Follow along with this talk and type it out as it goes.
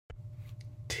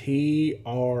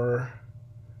Trauma.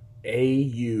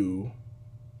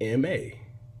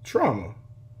 Trauma.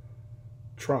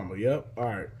 Trauma, yep. All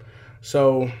right.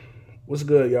 So, what's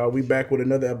good, y'all? We back with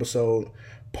another episode.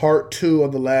 Part 2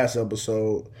 of the last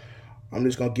episode. I'm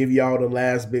just going to give y'all the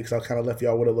last bit because I kind of left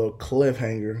y'all with a little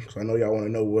cliffhanger. So I know y'all want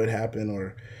to know what happened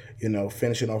or,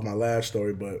 finishing off my last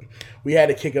story. But we had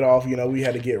to kick it off. We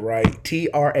had to get right.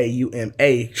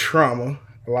 Trauma. Trauma.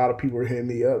 A lot of people are hitting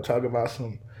me up talking about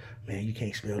some, man, you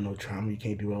can't spell no trauma. You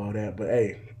can't do all that. But,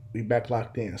 hey, we back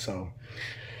locked in. So,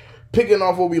 picking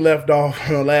off where we left off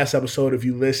on the last episode, if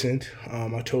you listened,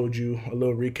 I told you a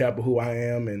little recap of who I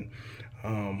am and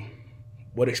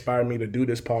what inspired me to do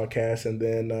this podcast. And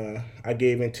then I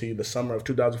gave into the summer of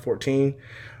 2014.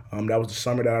 That was the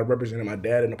summer that I represented my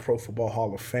dad in the Pro Football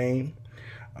Hall of Fame.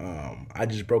 I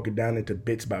just broke it down into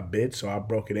bits by bits. So I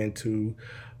broke it into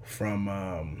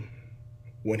from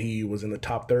when he was in the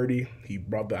top 30. He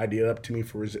brought the idea up to me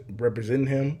for representing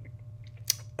him.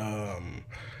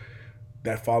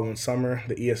 That following summer,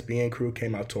 the ESPN crew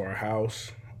came out to our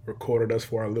house, recorded us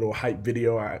for a little hype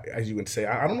video, as you would say.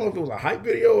 I don't know if it was a hype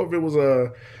video or if it was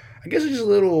I guess it's just a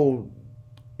little,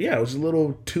 it was a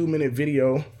little 2-minute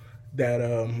video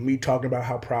that me talking about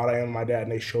how proud I am of my dad,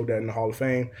 and they showed that in the Hall of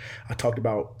Fame. I talked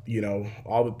about,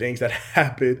 all the things that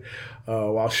happened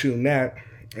while shooting that,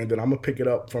 and then I'm going to pick it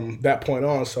up from that point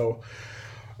on. So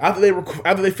after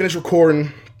they finished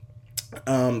recording,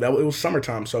 it was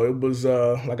summertime, so it was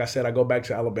like I said, I go back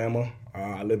to Alabama.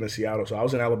 I live in Seattle, so I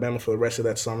was in Alabama for the rest of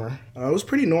that summer. It was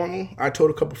pretty normal. I told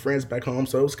a couple friends back home,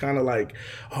 so it was kind of like,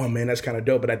 oh man, that's kind of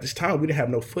dope. But at this time, we didn't have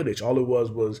no footage. All it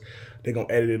was they're gonna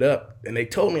edit it up, and they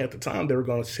told me at the time they were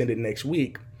gonna send it next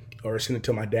week or send it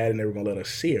to my dad, and they were gonna let us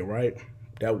see it. Right?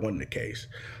 That wasn't the case.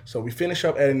 So we finished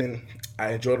up editing.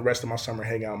 I enjoyed the rest of my summer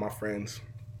hanging out with my friends.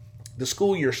 The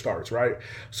school year starts, right?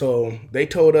 So they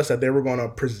told us that they were gonna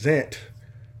present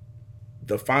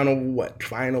the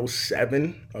final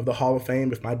 7 of the Hall of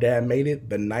Fame, if my dad made it,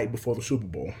 the night before the Super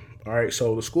Bowl. All right,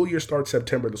 so the school year starts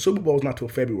September. The Super Bowl is not till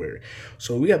February.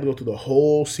 So we have to go through the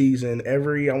whole season.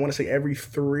 Every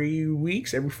 3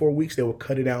 weeks, every 4 weeks, they will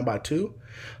cut it down by 2.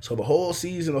 So the whole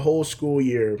season, the whole school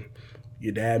year,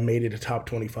 your dad made it to top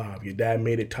 25. Your dad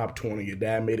made it top 20. Your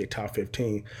dad made it top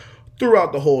 15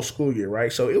 throughout the whole school year,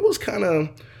 right? So it was kind of,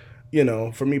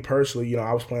 for me personally,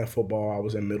 I was playing football. I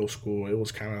was in middle school. It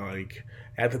was kind of like,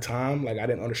 at the time, like, I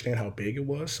didn't understand how big it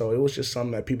was. So it was just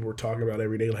something that people were talking about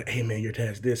every day. Like, hey, man, your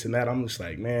dad's this and that. I'm just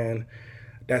like, man,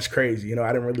 that's crazy.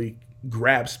 I didn't really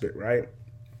grasp it, right?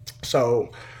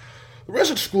 So the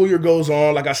rest of the school year goes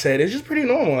on. Like I said, it's just pretty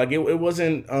normal. Like, it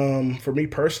wasn't, for me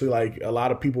personally, like, a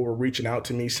lot of people were reaching out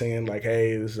to me saying, like,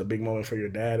 hey, this is a big moment for your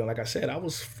dad. And like I said, I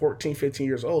was 14, 15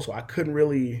 years old, so I couldn't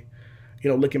really,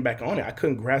 looking back on it, I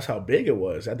couldn't grasp how big it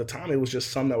was. At the time, it was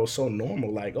just something that was so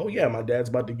normal. Like, oh, yeah, my dad's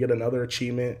about to get another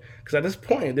achievement. Because at this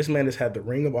point, this man has had the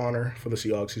Ring of Honor for the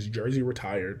Seahawks. His jersey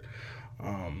retired.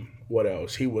 What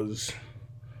else? He was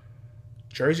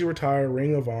jersey retired,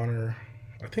 Ring of Honor.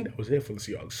 I think that was it for the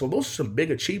Seahawks. So those are some big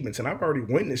achievements, and I've already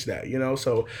witnessed that,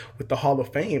 So with the Hall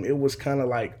of Fame, it was kind of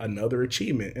like another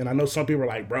achievement. And I know some people are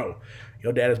like, bro,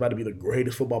 your dad is about to be the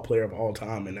greatest football player of all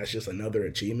time, and that's just another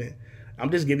achievement. I'm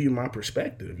just giving you my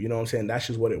perspective. You know what I'm saying? That's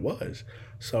just what it was.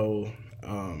 So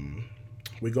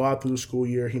we go out through the school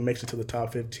year. He makes it to the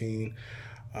top 15.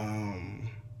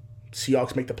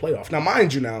 Seahawks make the playoff. Now,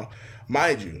 mind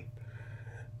you,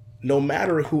 no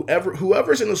matter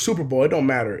whoever's in the Super Bowl, it don't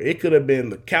matter. It could have been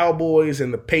the Cowboys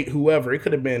and the whoever. It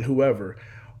could have been whoever.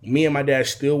 Me and my dad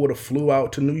still would have flew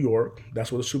out to New York.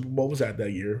 That's where the Super Bowl was at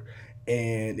that year.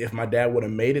 And if my dad would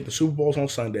have made it, the Super Bowl's on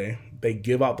Sunday. They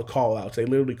give out the call outs. They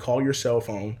literally call your cell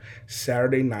phone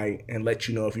Saturday night and let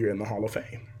you know if you're in the Hall of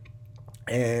Fame.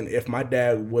 And if my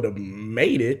dad would have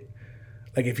made it,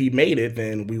 like if he made it,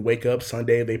 then we wake up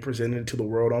Sunday. They presented it to the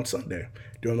world on Sunday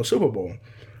during the Super Bowl.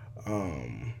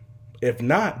 If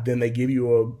not, then they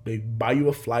buy you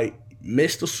a flight,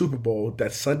 miss the Super Bowl.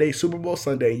 That Sunday, Super Bowl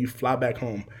Sunday, you fly back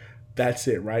home. That's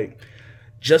it, right?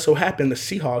 Just so happened the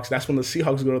Seahawks, that's when the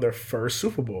Seahawks go to their first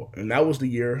Super Bowl. And that was the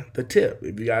year, the tip.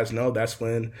 If you guys know, that's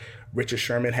when Richard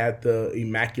Sherman had the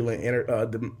immaculate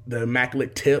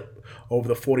tip over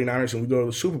the 49ers and we go to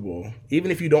the Super Bowl. Even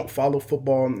if you don't follow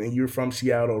football and you're from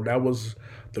Seattle, that was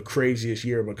the craziest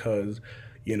year because,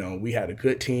 we had a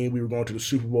good team. We were going to the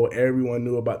Super Bowl. Everyone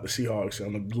knew about the Seahawks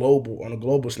on a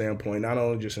global standpoint, not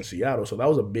only just in Seattle. So that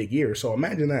was a big year. So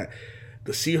imagine that.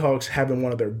 the Seahawks having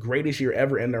one of their greatest year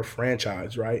ever in their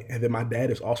franchise, right? And then my dad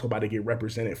is also about to get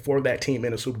represented for that team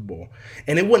in the Super Bowl.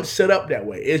 And it wasn't set up that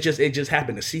way. It just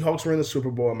happened. The Seahawks were in the Super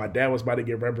Bowl and my dad was about to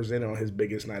get represented on his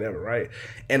biggest night ever, right?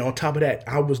 And on top of that,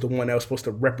 I was the one that was supposed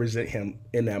to represent him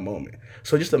in that moment.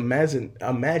 So just imagine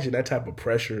that type of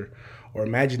pressure, or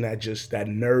imagine that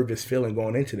nervous feeling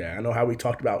going into that. I know how we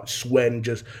talked about sweating,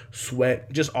 just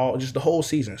the whole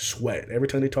season, sweat. Every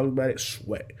time they talk about it,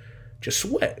 sweat. Just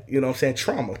sweat, you know what I'm saying?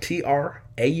 Trauma, Trauma,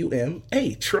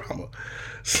 trauma.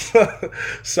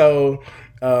 So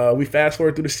we fast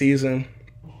forward through the season.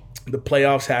 The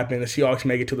playoffs happen. The Seahawks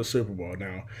make it to the Super Bowl.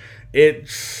 Now,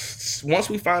 once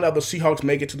we find out the Seahawks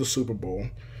make it to the Super Bowl,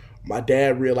 my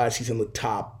dad realized he's in the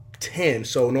top 10.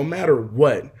 So no matter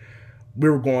what,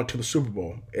 we were going to the Super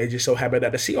Bowl. It just so happened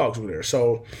that the Seahawks were there.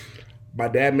 So my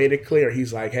dad made it clear.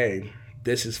 He's like, hey,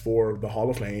 this is for the Hall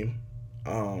of Fame.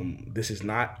 This is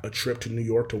not a trip to New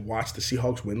York to watch the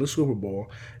Seahawks win the Super Bowl.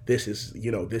 This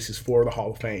is for the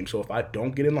Hall of Fame. So if I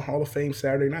don't get in the Hall of Fame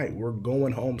Saturday night, we're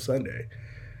going home Sunday.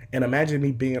 And imagine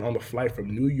me being on the flight from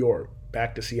New York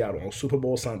back to Seattle on Super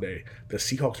Bowl Sunday. The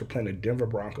Seahawks are playing the Denver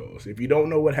Broncos. If you don't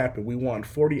know what happened, we won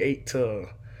 48-8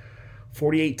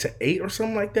 or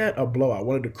something like that, a blowout.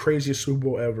 One of the craziest Super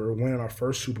Bowl ever, winning our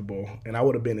first Super Bowl. And I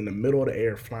would have been in the middle of the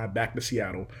air flying back to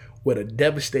Seattle with a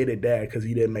devastated dad because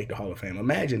he didn't make the Hall of Fame.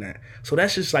 Imagine that. So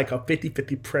that's just like a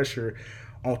 50-50 pressure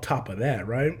on top of that,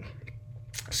 right?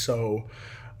 So,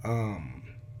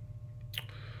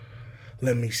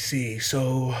 let me see.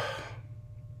 So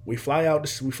we fly out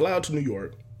to New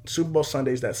York. Super Bowl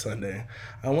Sunday's that Sunday.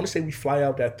 I want to say we fly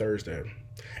out that Thursday.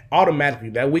 Automatically,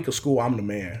 that week of school, I'm the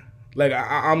man. Like,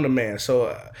 I'm the man.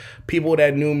 So people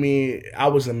that knew me, I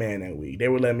was the man that week. They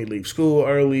were letting me leave school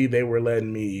early. They were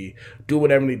letting me do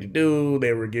whatever I need to do.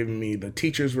 They were giving me, the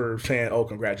teachers were saying, oh,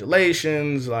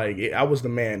 congratulations. Like, I was the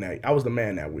man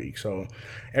that week. So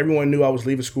everyone knew I was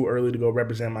leaving school early to go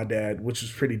represent my dad, which was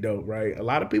pretty dope, right? A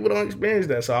lot of people don't experience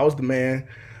that. So I was the man.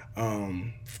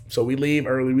 So we leave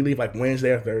early. We leave like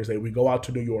Wednesday or Thursday. We go out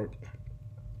to New York.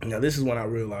 Now, this is when I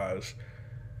realized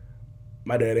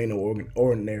my dad ain't no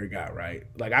ordinary guy, right?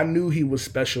 Like, I knew he was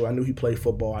special. I knew he played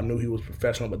football. I knew he was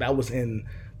professional, but that was in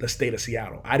the state of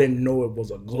Seattle. I didn't know it was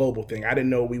a global thing. I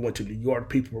didn't know we went to New York.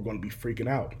 People were going to be freaking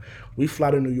out. We fly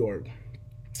to New York.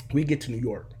 We get to New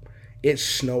York. It's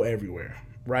snow everywhere,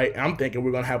 right? I'm thinking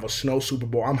we're going to have a snow Super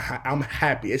Bowl. I'm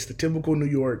happy. It's the typical New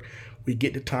York. We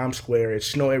get to Times Square. It's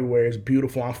snow everywhere. It's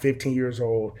beautiful. I'm 15 years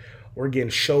old. We're getting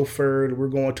chauffeured. We're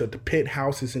going to the pit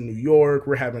houses in New York.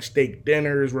 We're having steak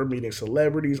dinners. We're meeting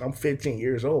celebrities. I'm 15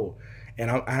 years old. And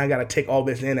I got to take all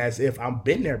this in as if I've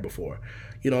been there before.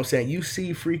 You know what I'm saying? You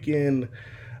see freaking,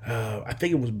 I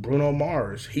think it was Bruno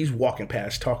Mars. He's walking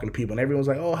past talking to people. And everyone's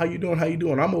like, oh, how you doing? How you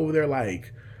doing? I'm over there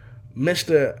like,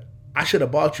 Mr. I should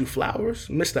have bought you flowers.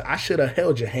 Mr. I should have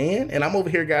held your hand. And I'm over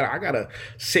here, I got to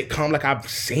sit calm like I've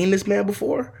seen this man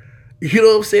before. You know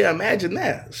what I'm saying? Imagine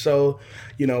that. So,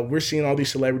 we're seeing all these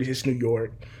celebrities. It's New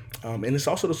York. And it's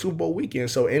also the Super Bowl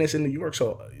weekend. So, and it's in New York.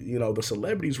 So, the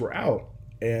celebrities were out.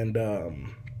 And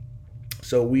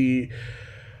so they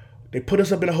put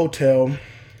us up in a hotel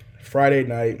Friday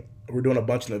night. We're doing a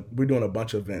bunch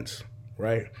of events,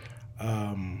 right?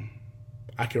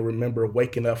 I can remember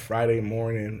waking up Friday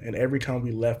morning, and every time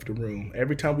we left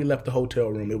the hotel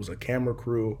room, it was a camera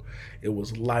crew, it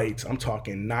was lights. I'm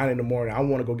talking 9 in the morning. I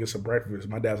want to go get some breakfast.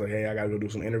 My dad's like, hey, I got to go do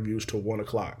some interviews till 1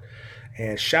 o'clock.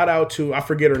 And shout out to, I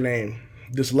forget her name,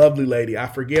 this lovely lady. I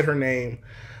forget her name,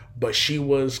 but she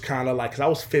was kind of like, because I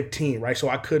was 15, right? So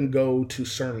I couldn't go to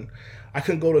certain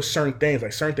things.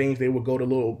 Like certain things, they would go to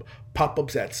little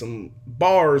pop-ups at some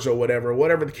bars or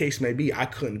whatever the case may be. I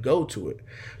couldn't go to it.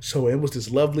 So it was this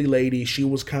lovely lady. She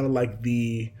was kind of like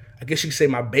I guess you could say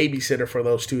my babysitter for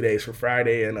those 2 days, for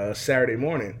Friday and Saturday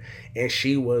morning. And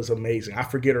she was amazing. I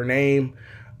forget her name,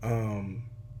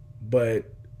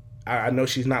 but I know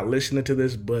she's not listening to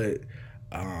this, but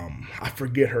I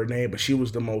forget her name, but she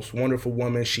was the most wonderful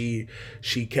woman. She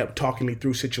kept talking me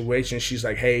through situations. She's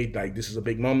like, hey, like, this is a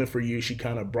big moment for you. She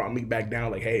kind of brought me back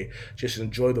down, like, hey, just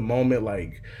enjoy the moment,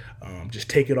 like, just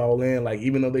take it all in. Like,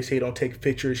 even though they say don't take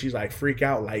pictures, she's like, freak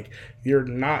out, like, you're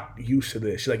not used to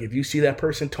this. She's like, if you see that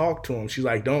person, talk to them. She's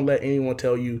like, don't let anyone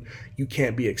tell you you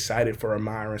can't be excited for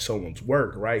admiring someone's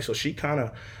work, right? So she kind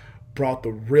of brought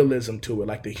the realism to it,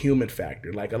 like the human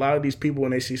factor. Like, a lot of these people,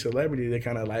 when they see celebrity, they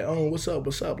kind of like, oh, what's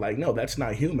up? Like, no, that's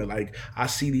not human. Like, I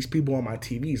see these people on my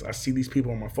TVs. I see these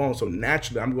people on my phone. So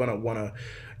naturally, I'm going to want to,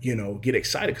 get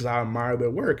excited because I admire their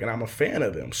work and I'm a fan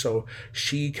of them. So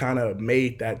she kind of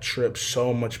made that trip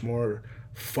so much more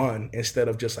fun instead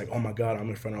of just like, oh my God, I'm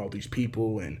in front of all these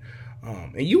people and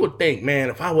And you would think, man,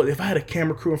 if I had a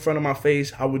camera crew in front of my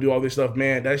face, I would do all this stuff,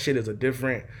 man. That shit is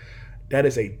that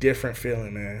is a different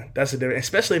feeling, man. That's a different,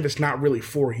 especially if it's not really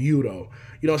for you though.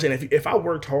 You know what I'm saying? If I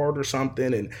worked hard or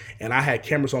something and I had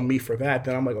cameras on me for that,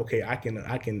 then I'm like, okay, I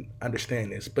can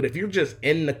understand this. But if you're just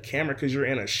in the camera because you're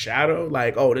in a shadow,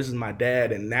 like, oh, this is my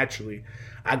dad, and naturally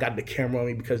I got the camera on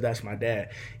me because that's my dad.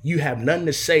 You have nothing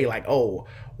to say, like, oh,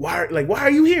 why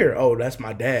are you here? Oh, that's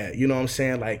my dad. You know what I'm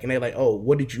saying? Like, and they're like, oh,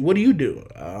 what do you do?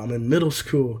 I'm in middle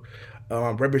school.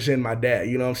 I'm representing my dad.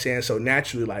 You know what I'm saying? So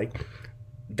naturally, like,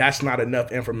 that's not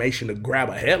enough information to grab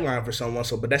a headline for someone.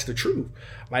 So, but that's the truth.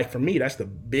 Like for me, that's the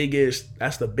biggest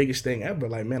thing ever.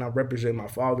 Like, man, I represent my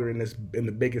father in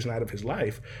the biggest night of his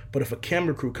life. But if a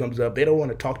camera crew comes up, they don't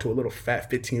want to talk to a little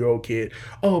fat 15-year-old kid.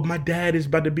 Oh, my dad is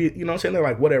about to be, you know what I'm saying? They're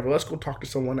like, whatever, let's go talk to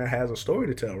someone that has a story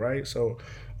to tell, right? So,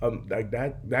 like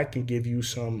that can give you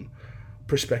some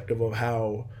perspective of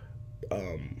how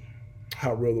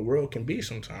real the world can be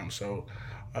sometimes. So,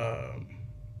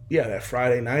 yeah, that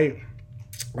Friday night,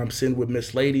 I'm sitting with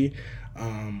Miss Lady,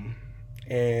 and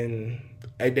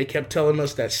they kept telling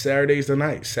us that Saturday's the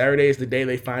night. Saturday is the day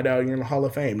they find out you're in the Hall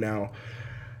of Fame. Now,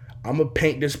 I'm going to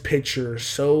paint this picture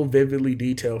so vividly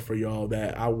detailed for y'all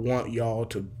that I want y'all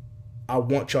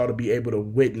to be able to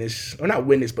witness, or not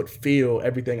witness, but feel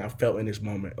everything I felt in this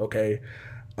moment, okay?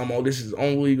 This is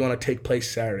only going to take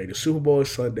place Saturday. The Super Bowl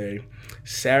is Sunday.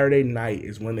 Saturday night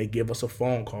is when they give us a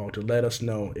phone call to let us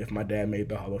know if my dad made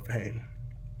the Hall of Fame.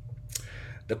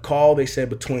 The call, they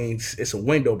said it's a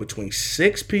window between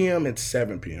 6 p.m. and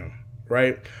 7 p.m.,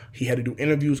 right? He had to do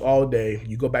interviews all day.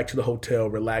 You go back to the hotel,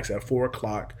 relax at 4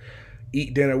 o'clock,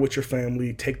 eat dinner with your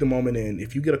family, take the moment in.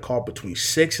 If you get a call between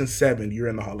 6 and 7, you're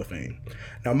in the Hall of Fame.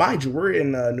 Now, mind you, we're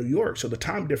in New York, so the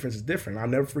time difference is different. I'll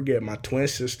never forget my twin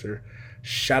sister.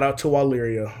 Shout out to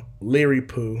Waleria, Leary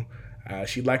Poo.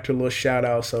 She liked her little shout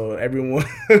out. So everyone,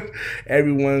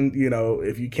 you know,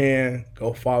 if you can,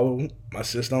 go follow my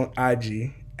sister on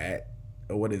IG at,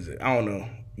 what is it? I don't know.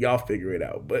 Y'all figure it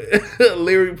out. But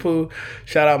Leary Poo,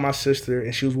 shout out my sister,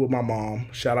 and she was with my mom.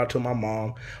 Shout out to my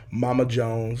mom, Mama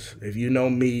Jones. If you know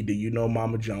me, do you know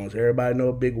Mama Jones? Everybody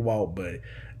know Big Walt, but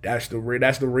that's the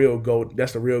real goat.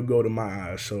 That's the real goat in my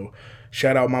eyes. So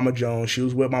shout out Mama Jones. She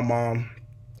was with my mom.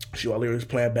 While Leary was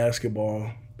playing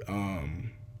basketball.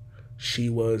 She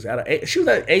was at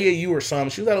AAU or something.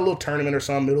 She was at a little tournament or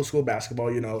something, middle school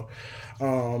basketball, you know.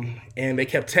 And they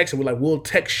kept texting. We're like, we'll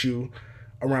text you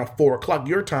around 4 o'clock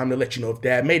your time to let you know if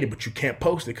dad made it, but you can't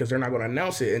post it because they're not going to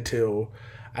announce it until,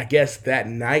 I guess,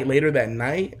 later that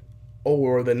night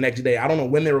or the next day. I don't know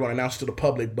when they were going to announce it to the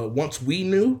public, but once we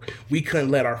knew, we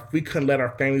couldn't let our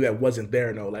family that wasn't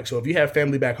there know. Like, so if you have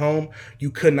family back home,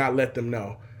 you could not let them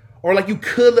know. Or like you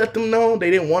could let them know, they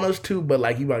didn't want us to, but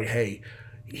like you like, hey,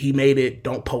 he made it,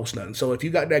 don't post nothing. So if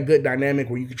you got that good dynamic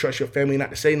where you can trust your family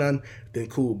not to say nothing, then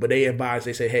cool. But they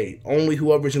say, hey, only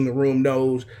whoever's in the room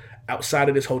knows. Outside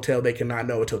of this hotel, they cannot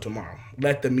know until tomorrow.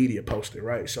 Let the media post it,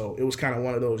 right? So it was kind of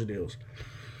one of those deals.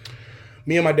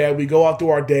 Me and my dad, we go out through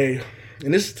our day,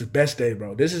 and this is the best day,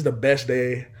 bro. This is the best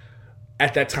day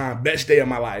at that time, best day of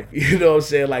my life. You know what I'm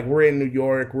saying? Like, we're in New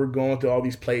York, we're going to all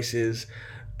these places,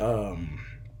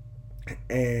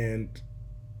 and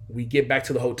we get back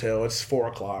to the hotel. It's 4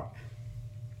 o'clock.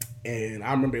 And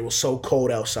I remember it was so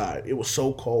cold outside. It was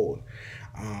so cold.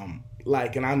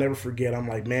 And I'll never forget, I'm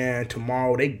like, man,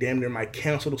 tomorrow they damn near might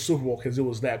cancel the Super Bowl because it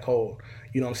was that cold.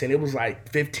 You know what I'm saying? It was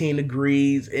like 15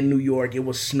 degrees in New York. It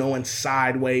was snowing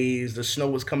sideways. The snow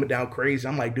was coming down crazy.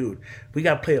 I'm like, dude, we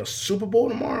got to play a Super Bowl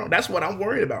tomorrow? That's what I'm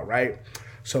worried about, right?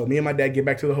 So me and my dad get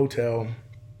back to the hotel.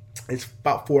 It's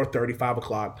about 4:30, 5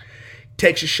 o'clock.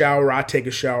 Takes a shower, I take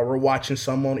a shower. We're watching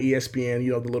some on ESPN,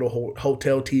 you know, the little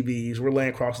hotel TVs. We're laying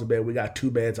across the bed. We got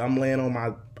two beds. I'm laying on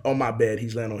my bed.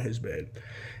 He's laying on his bed.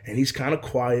 And he's kind of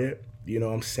quiet, you know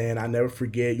what I'm saying? I never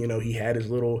forget, you know, he had his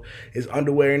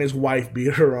underwear and his wife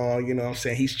beater on, you know what I'm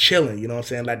saying? He's chilling, you know what I'm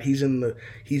saying? Like he's in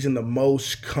the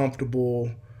most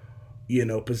comfortable, you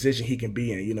know, position he can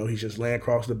be in. You know, he's just laying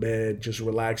across the bed, just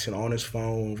relaxing on his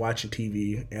phone, watching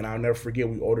TV. And I'll never forget,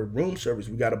 we ordered room service.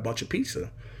 We got a bunch of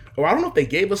pizza. Or I don't know if they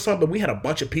gave us some, but we had a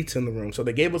bunch of pizza in the room. So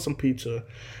they gave us some pizza,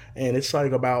 and it's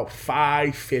like about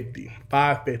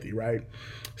 $5.50, right?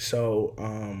 So,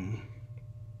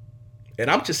 and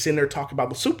I'm just sitting there talking about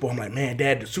the Super Bowl. I'm like, man,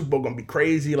 Dad, the Super Bowl gonna be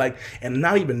crazy. Like, and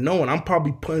not even knowing, I'm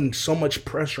probably putting so much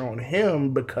pressure on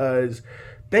him because,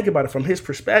 think about it from his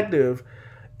perspective,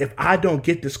 if I don't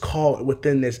get this call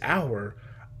within this hour,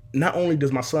 not only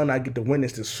does my son not get to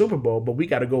witness the Super Bowl, but we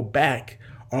got to go back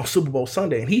on Super Bowl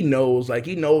Sunday. And he knows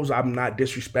I'm not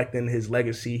disrespecting his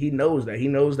legacy. He knows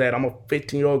that I'm a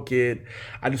 15-year-old kid.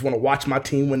 I just want to watch my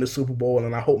team win the Super Bowl,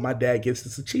 and I hope my dad gets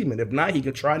this achievement. If not, he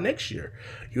can try next year.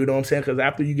 You know what I'm saying? Because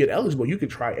after you get eligible, you can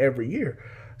try every year.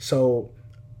 So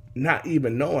not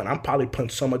even knowing, I'm probably putting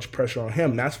so much pressure on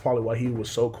him. That's probably why he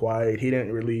was so quiet. He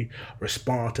didn't really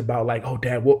respond to about like, oh,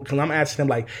 Dad, what? Because I'm asking him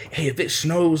like, hey, if it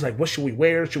snows, like, what should we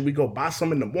wear? Should we go buy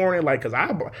some in the morning? Like, because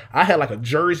I had like a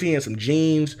jersey and some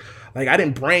jeans. Like, I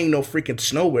didn't bring no freaking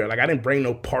snow wear. Like, I didn't bring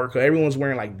no parka. Everyone's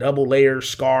wearing like double layers,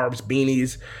 scarves,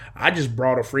 beanies. I just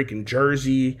brought a freaking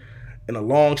jersey and a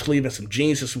long sleeve and some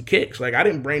jeans and some kicks. Like, I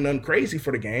didn't bring nothing crazy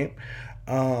for the game.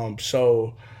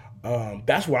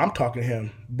 That's where I'm talking to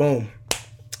him. Boom.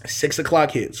 6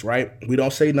 o'clock hits, right? We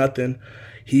don't say nothing.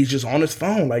 He's just on his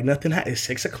phone like nothing happened. It's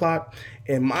 6 o'clock.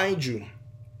 And mind you,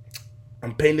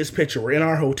 I'm painting this picture. We're in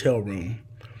our hotel room.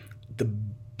 The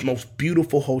most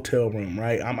beautiful hotel room,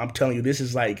 right? I'm telling you, this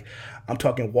is like, I'm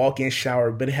talking walk-in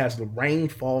shower, but it has the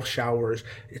rainfall showers.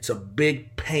 It's a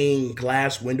big pane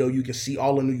glass window. You can see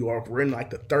all of New York. We're in like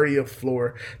the 30th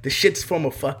floor. This shit's from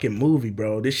a fucking movie,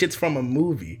 bro. This shit's from a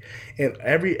movie. And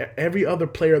every other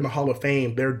player in the Hall of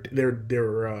Fame, they're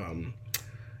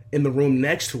in the room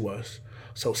next to us.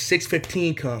 So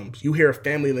 6:15 comes. You hear a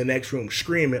family in the next room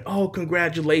screaming, "Oh,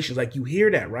 congratulations!" Like, you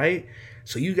hear that, right?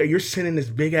 So you're sitting in this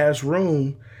big ass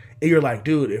room. And you're like,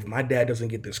 dude, if my dad doesn't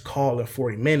get this call in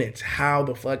 40 minutes, how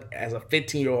the fuck, as a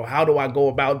 15-year-old, how do I go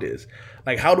about this?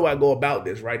 Like, how do I go about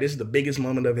this, right? This is the biggest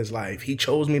moment of his life. He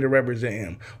chose me to represent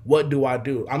him. What do I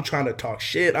do? I'm trying to talk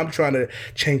shit. I'm trying to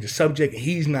change the subject.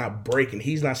 He's not breaking.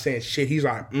 He's not saying shit. He's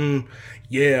like,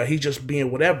 yeah, he's just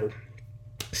being whatever.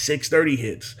 6:30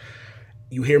 hits.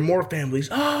 You hear more families.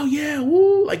 Oh, yeah,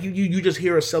 woo. Like, you just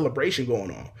hear a celebration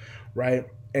going on, right?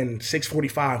 And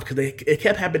 6:45, because it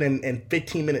kept happening in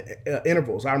 15-minute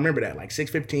intervals. I remember that, like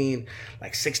 6:15,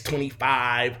 like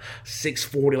 6:25,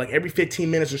 6:40, like every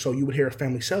 15 minutes or so, you would hear a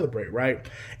family celebrate, right?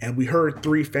 And we heard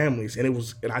 3 families, and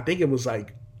I think it was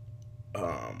like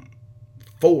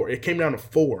 4. It came down to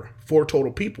 4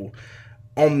 total people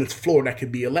on this floor that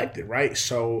could be elected, right?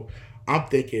 So I'm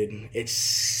thinking it's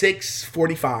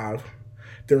 6:45.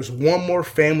 There's one more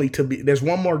person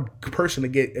to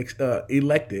get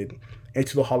elected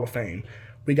into the Hall of Fame.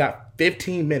 We got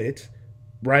 15 minutes,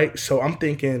 right? So I'm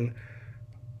thinking,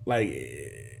 like,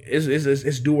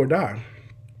 it's do or die.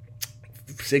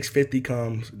 6:50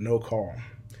 comes, no call.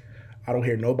 I don't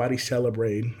hear nobody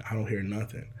celebrating. I don't hear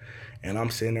nothing. And I'm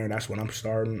sitting there, that's when I'm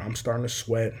starting to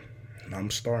sweat.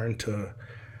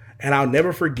 And I'll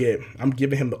never forget, I'm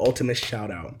giving him the ultimate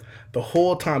shout out. The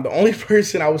whole time, the only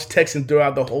person I was texting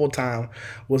throughout the whole time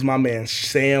was my man,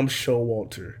 Sam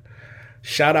Showalter.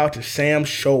 Shout out to Sam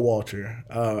Showalter.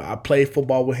 I played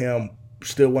football with him,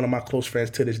 still one of my close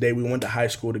friends to this day. We went to high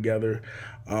school together.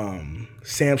 Sam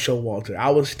Showalter.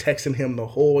 I was texting him the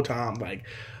whole time,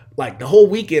 like the whole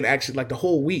weekend, actually, like the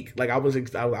whole week. Like I was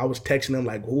texting him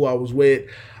like who I was with.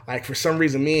 Like for some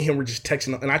reason, me and him were just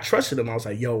texting, and I trusted him. I was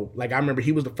like, yo, like I remember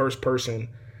he was the first person.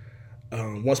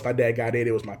 Once my dad got in,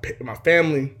 it was my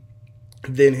family,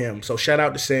 then him. So shout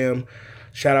out to Sam.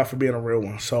 Shout out for being a real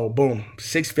one. So boom,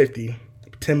 6:50.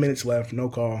 10 minutes left, no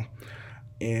call.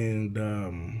 And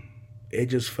it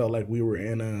just felt like we were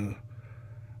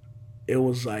it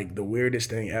was like the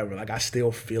weirdest thing ever. Like I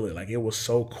still feel it. Like it was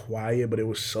so quiet, but it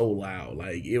was so loud.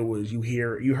 Like it was,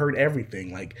 you heard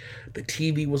everything. Like the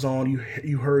TV was on,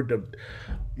 you heard it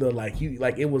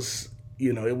was,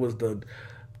 it was the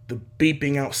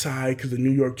beeping outside because the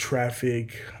New York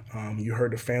traffic. You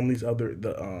heard the families in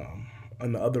the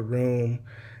other room.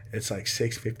 It's like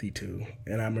 6:52,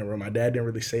 and I remember my dad didn't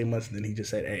really say much. And then he just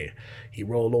said, "Hey," he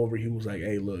rolled over. He was like,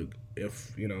 "Hey, look,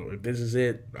 if this is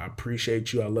it, I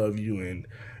appreciate you. I love you, and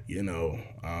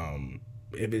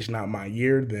if it's not my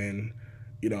year, then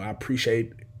I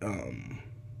appreciate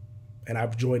and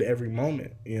I've enjoyed every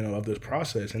moment of this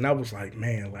process." And I was like,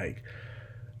 man, like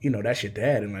that's your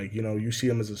dad, and like you see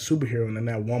him as a superhero. And in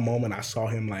that one moment, I saw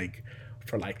him like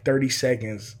for like 30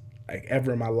 seconds, like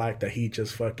ever in my life, that he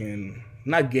just fucking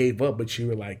not gave up, but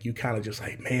you kind of just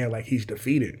like, man, like he's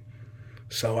defeated.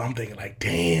 So I'm thinking like,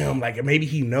 damn, like maybe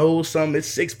he knows something.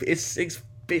 It's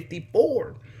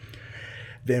 6:54.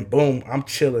 Then boom, I'm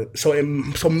chilling. So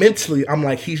mentally, I'm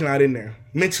like, he's not in there.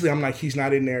 Mentally, I'm like, he's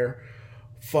not in there.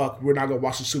 Fuck, we're not gonna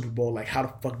watch the Super Bowl. Like, how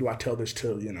the fuck do I tell this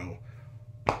to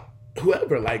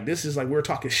whoever? Like, this is like we're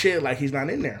talking shit. Like he's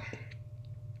not in there.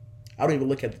 I don't even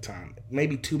look at the time.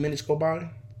 Maybe 2 minutes go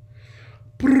by.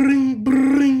 Bring,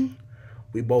 bring.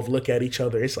 We both look at each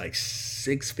other. It's like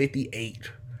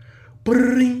 6:58.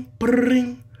 Bring,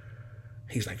 bring.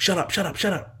 He's like, shut up, shut up,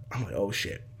 shut up. I'm like, oh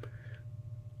shit.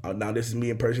 Now this is me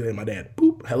impersonating my dad.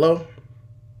 Boop. Hello?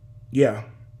 Yeah.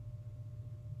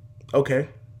 Okay.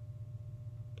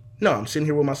 No, I'm sitting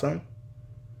here with my son.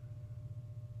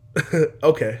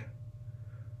 Okay.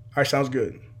 All right, sounds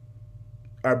good.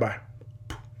 All right, bye.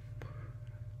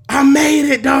 I made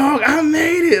it, dog. I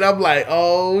made it. I'm like,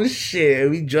 oh shit.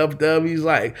 We jumped up. He's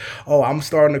like, oh, I'm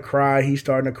starting to cry. He's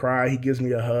starting to cry. He gives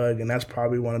me a hug, and that's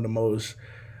probably one of the most,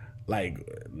 like,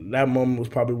 that moment was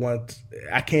probably one,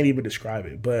 I can't even describe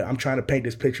it, but I'm trying to paint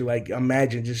this picture. Like,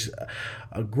 imagine just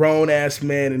a grown-ass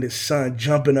man and his son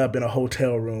jumping up in a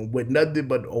hotel room with nothing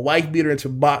but a white beater and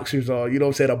some boxers on, you know what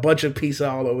I'm saying, a bunch of pieces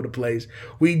all over the place.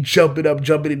 We jumping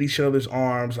in each other's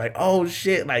arms, like, oh,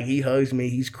 shit. Like, he hugs me.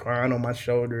 He's crying on my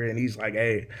shoulder, and he's like,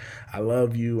 hey, I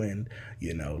love you, and,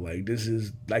 you know, like, this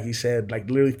is, like he said, like,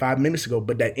 literally 5 minutes ago,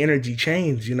 but that energy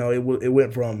changed, you know, it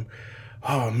went from,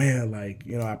 oh man, like,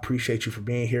 you know, I appreciate you for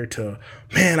being here to,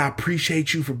 man, I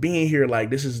appreciate you for being here.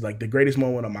 Like, this is like the greatest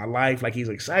moment of my life. Like, he's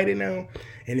excited now.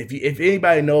 And if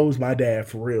anybody knows my dad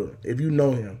for real, if you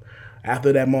know him,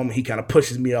 after that moment, he kind of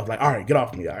pushes me off, like, all right, get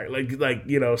off me. All right. Like,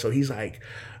 you know, so he's like,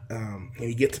 and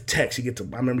he gets a text. I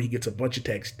remember he gets a bunch of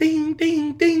texts. Ding,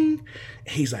 ding, ding.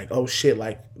 He's like, oh shit,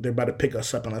 like they're about to pick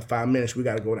us up in like 5 minutes. We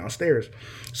got to go downstairs.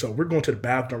 So we're going to the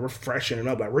bathroom. We're freshening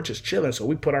up. Like, we're just chilling. So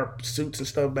we put our suits and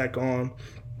stuff back on.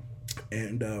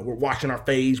 And we're washing our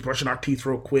face, brushing our teeth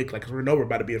real quick. Like, 'cause we know we're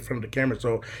about to be in front of the camera.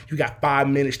 So you got 5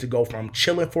 minutes to go from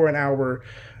chilling for an hour,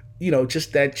 you know,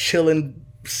 just that chilling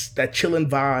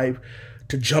vibe,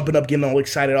 to jumping up, getting all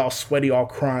excited, all sweaty, all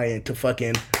crying, to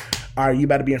fucking, all right, you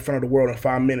about to be in front of the world in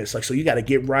 5 minutes. Like, so you got to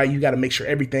get right. You got to make sure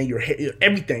everything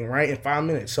right in 5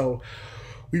 minutes. So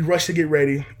we rush to get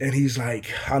ready, and he's like,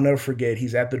 I'll never forget.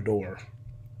 He's at the door,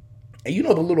 and you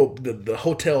know the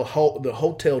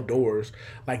hotel doors,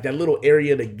 like that little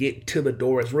area to get to the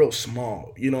door is real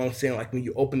small. You know what I'm saying? Like, when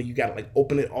you open it, you gotta like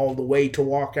open it all the way to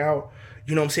walk out.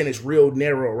 You know what I'm saying? It's real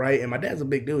narrow, right? And my dad's a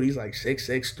big dude. He's like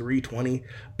 6'6", 320,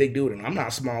 big dude. And I'm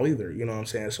not small either, you know what I'm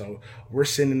saying? So we're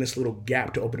sitting in this little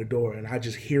gap to open the door, and I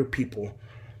just hear people.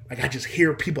 Like, I just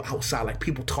hear people outside, like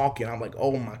people talking. I'm like,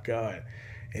 oh my God.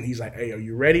 And he's like, hey, are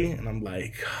you ready? And I'm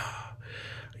like,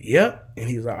 yep. And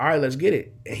he's like, all right, let's get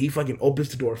it. And he fucking opens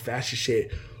the door fast as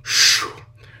shit.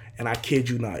 And I kid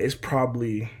you not, it's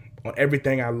probably, on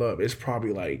everything I love, it's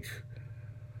probably like,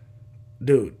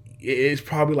 dude, it's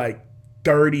probably like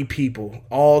 30 people,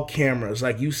 all cameras.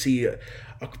 Like, you see a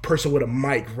person with a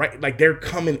mic, right? Like, they're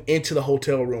coming into the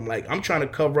hotel room. Like, I'm trying to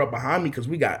cover up behind me because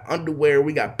we got underwear,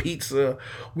 we got pizza,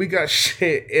 we got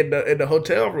shit in the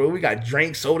hotel room. We got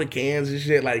drinks, soda cans and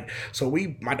shit. Like, so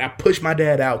I pushed my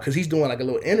dad out because he's doing like a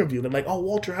little interview. They're like, oh,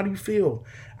 Walter, how do you feel?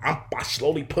 I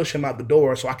slowly push him out the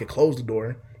door so I could close the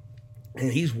door.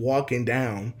 And he's walking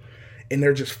down, and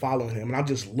they're just following him. And I'm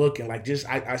just looking, like,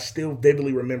 I still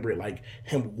vividly remember it, like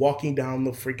him walking down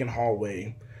the freaking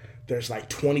hallway. There's like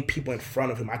 20 people in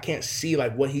front of him. I can't see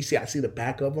like what he see. I see the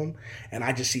back of him, and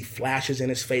I just see flashes in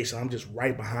his face, and I'm just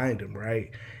right behind him, right?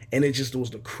 And it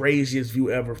was the craziest view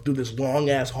ever through this long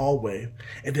ass hallway.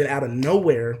 And then out of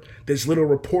nowhere, this little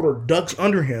reporter ducks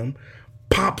under him,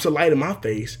 pops a light in my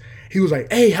face. He was like,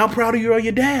 hey, how proud of you are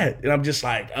your dad? And I'm just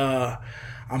like,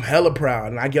 I'm hella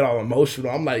proud. And I get all emotional.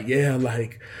 I'm like, yeah,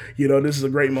 like, you know, this is a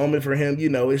great moment for him. You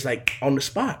know, it's like on the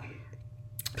spot.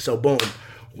 So boom,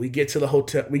 we get to the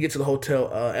hotel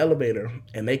elevator,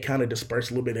 and they kind of disperse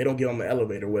a little bit. They don't get on the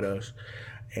elevator with us.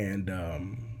 And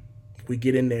we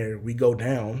get in there, we go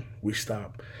down, we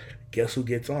stop. Guess who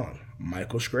gets on?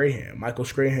 Michael Strahan. Michael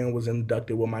Strahan was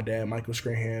inducted with my dad. Michael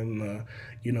Strahan,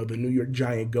 the New York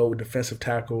Giant GOAT defensive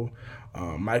tackle,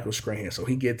 Michael Strahan. So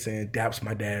he gets in, daps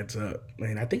my dad's up.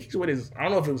 And I think he's with I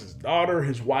don't know if it was his daughter,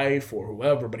 his wife, or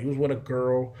whoever, but he was with a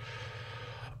girl,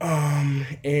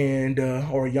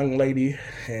 or a young lady,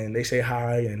 and they say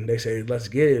hi, and they say, let's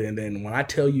get it. And then when I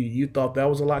tell you, you thought that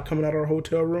was a lot coming out of our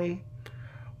hotel room,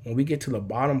 when we get to the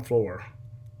bottom floor,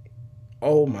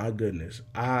 oh my goodness,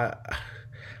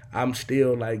 I'm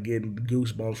still like getting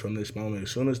goosebumps from this moment.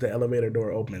 As soon as the elevator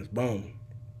door opens, boom,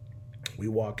 we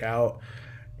walk out,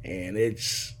 and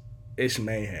it's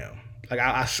mayhem. Like,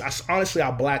 I honestly,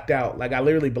 I blacked out. Like, I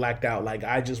literally blacked out. Like,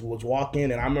 I just was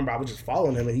walking, and I remember I was just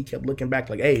following him, and he kept looking back,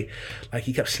 like, hey, like,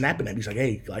 he kept snapping at me. He's like,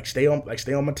 hey, like, stay on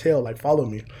my tail, like, follow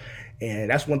me. And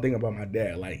that's one thing about my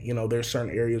dad. Like, you know, there's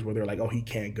certain areas where they're like, oh, he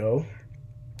can't go.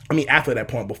 I mean, after that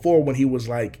point, before, when he was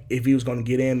like, if he was going to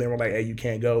get in, they were like, hey, you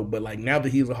can't go. But like, now that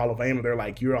he's a Hall of Famer, they're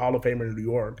like, you're a Hall of Famer in New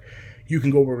York. You can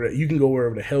go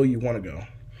wherever the hell you want to go.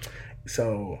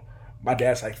 So my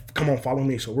dad's like, come on, follow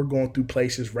me. So we're going through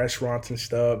places, restaurants and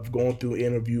stuff, going through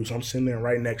interviews. I'm sitting there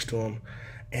right next to him.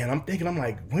 And I'm thinking, I'm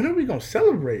like, when are we gonna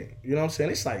celebrate? You know what I'm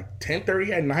saying? It's like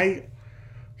 10:30 at night.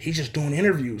 He's just doing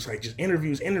interviews, like just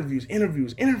interviews.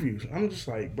 I'm just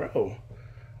like, bro,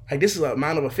 like this is a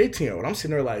mind of a 15-year-old. I'm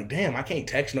sitting there like, damn, I can't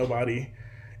text nobody.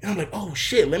 And I'm like, oh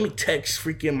shit, let me text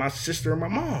freaking my sister and my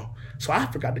mom. So I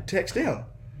forgot to text them.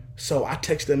 So I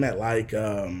text them at like,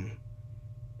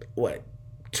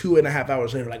 2.5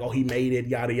 hours later, like, oh, he made it,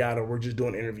 yada, yada. We're just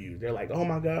doing interviews. They're like, oh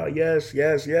my God, yes.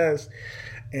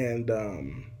 And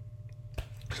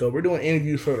so we're doing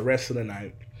interviews for the rest of the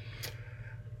night.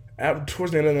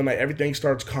 Towards the end of the night, everything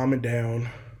starts calming down.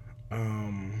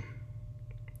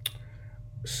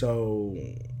 So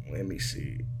let me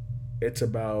see. It's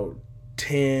about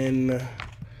 10,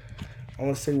 I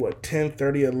want to say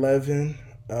 10:30, 11.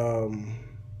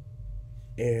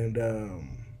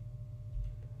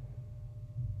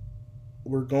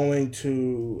 We're going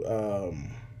to,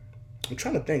 I'm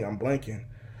trying to think, I'm blanking.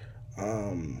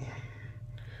 I'm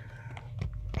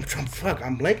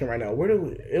blanking right now.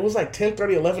 It was like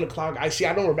 10:30, 11 o'clock. I'm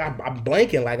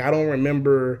blanking. Like, I don't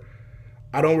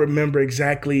remember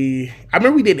exactly. I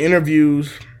remember we did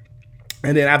interviews,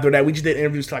 and then after that, we just did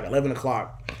interviews till like 11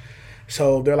 o'clock.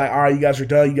 So they're like, all right, you guys are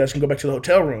done. You guys can go back to the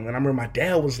hotel room. And I remember my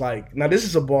dad was like, now this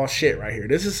is a ball shit right here.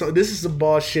 This is a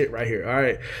ball shit right here. All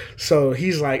right. So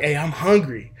he's like, hey, I'm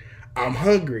hungry. And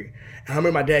I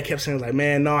remember my dad kept saying, like,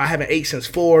 man, no, I haven't ate since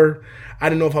 4. I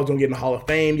didn't know if I was going to get in the Hall of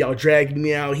Fame. Y'all dragging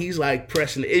me out. He's like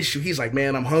pressing the issue. He's like,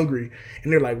 man, I'm hungry.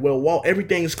 And they're like, well, Walt,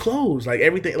 everything's closed. Like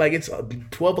everything, like it's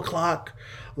 12 o'clock.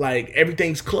 Like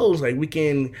everything's closed. Like we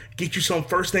can get you some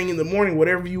first thing in the morning,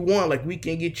 whatever you want. Like we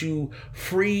can get you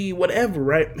free, whatever,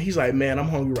 right? He's like, man, I'm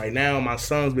hungry right now. My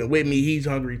son's been with me. He's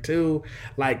hungry too.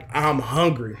 Like I'm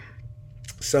hungry.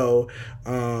 So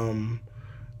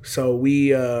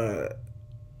we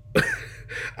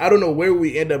I don't know where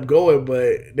we end up going,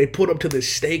 but they pulled up to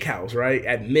this steakhouse, right?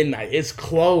 At midnight. It's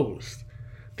closed.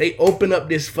 They opened up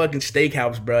this fucking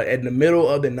steakhouse, bro, in the middle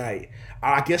of the night.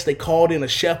 I guess they called in a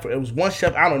chef. It was one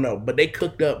chef, I don't know, but they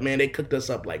cooked up, man. They cooked us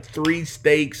up like 3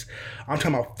 steaks. I'm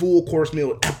talking about full course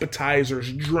meal,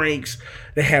 appetizers, drinks.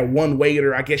 They had one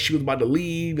waiter. I guess she was about to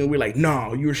leave, and we're like,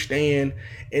 no, you're staying.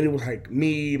 And it was like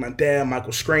me, my dad,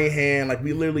 Michael Strahan. Like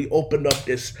we literally opened up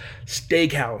this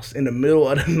steakhouse in the middle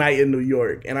of the night in New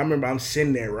York. And I remember I'm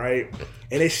sitting there, right?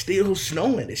 And it's still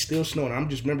snowing. I'm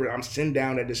sitting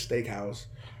down at this steakhouse.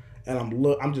 And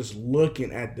I'm just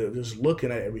looking at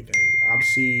everything.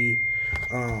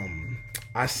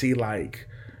 I see like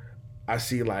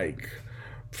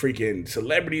freaking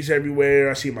celebrities everywhere.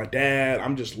 I see my dad.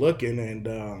 I'm just looking, and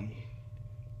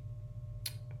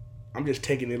I'm just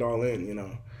taking it all in, you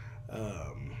know.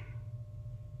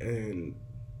 And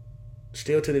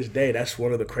still to this day, that's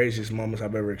one of the craziest moments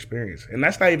I've ever experienced. And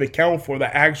that's not even counting for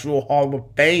the actual Hall of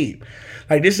Fame.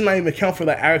 Like this is not even counting for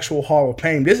the actual Hall of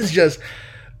Fame. This is just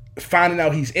finding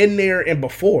out he's in there and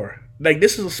before. Like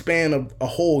this is a span of a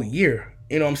whole year.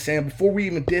 You know what I'm saying? Before we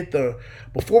even did the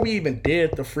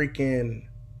freaking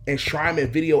enshrinement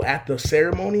video at the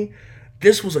ceremony,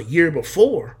 this was a year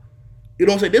before. You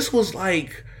know what I'm saying? This was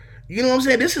like, you know what I'm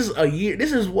saying? This is a year.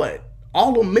 This is what?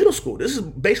 All of middle school. This is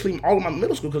basically all of my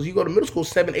middle school, because you go to middle school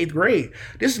 7th, 8th grade.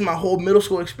 This is my whole middle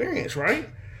school experience, right?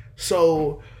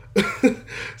 So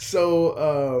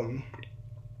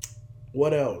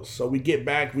what else? So we get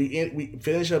back, we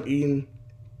finish up eating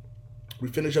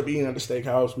at the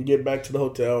steakhouse. We get back to the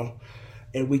hotel,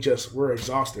 and we're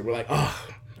exhausted. We're like, oh.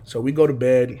 So we go to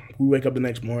bed. We wake up the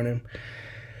next morning.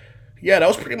 Yeah, that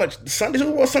was pretty much Sunday.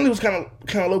 Super Bowl Sunday was kind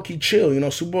of low key chill. You know,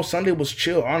 Super Bowl Sunday was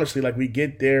chill. Honestly, like we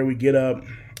get there, we get up,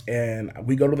 and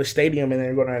we go to the stadium, and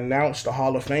they're going to announce the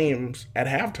Hall of Fames at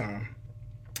halftime.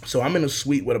 So I'm in a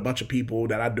suite with a bunch of people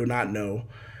that I do not know.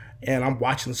 And I'm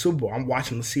watching the Super Bowl. I'm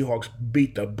watching the Seahawks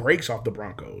beat the brakes off the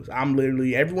Broncos. I'm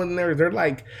literally, everyone there,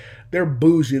 they're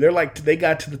bougie. They're like, they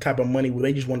got to the type of money where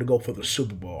they just want to go for the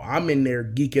Super Bowl. I'm in there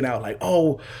geeking out like,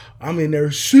 oh, I'm in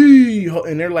there, see.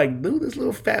 And they're like, dude, this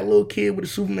little fat little kid with the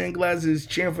Superman glasses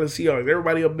cheering for the Seahawks.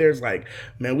 Everybody up there is like,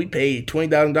 man, we paid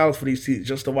 $20,000 for these seats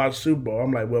just to watch the Super Bowl.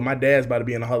 I'm like, well, my dad's about to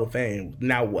be in the Hall of Fame.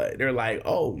 Now what? They're like,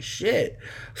 oh, shit.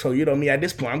 So, you know me, at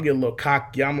this point, I'm getting a little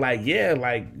cocky. I'm like, yeah,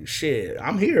 like, shit,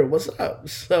 I'm here. What's up?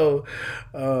 So,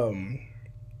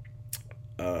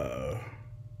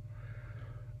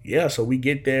 yeah, so we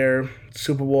get there,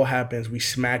 Super Bowl happens, we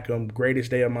smack them, greatest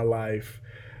day of my life.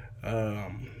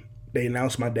 They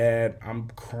announce my dad, I'm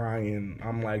crying.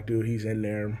 I'm like, dude, he's in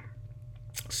there.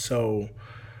 So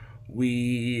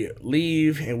we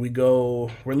leave and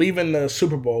we're leaving the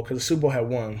Super Bowl because the Super Bowl had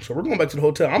won. So we're going back to the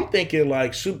hotel. I'm thinking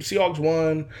like Seahawks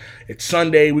won. It's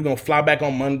Sunday. We're going to fly back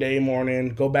on Monday morning,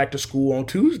 go back to school on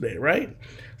Tuesday, right?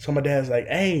 So my dad's like,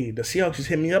 hey, the Seahawks just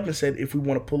hit me up and said if we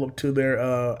want to pull up to their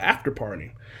after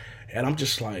party. And I'm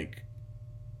just like,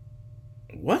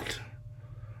 what?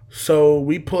 So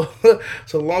we pull.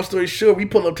 So long story short, we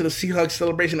pull up to the Seahawks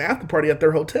celebration after party at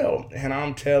their hotel, and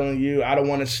I'm telling you, I don't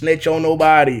want to snitch on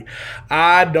nobody.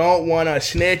 I don't want to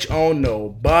snitch on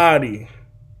nobody.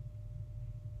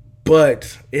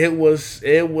 But it was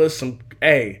some.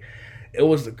 Hey, it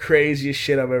was the craziest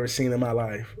shit I've ever seen in my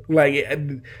life. Like,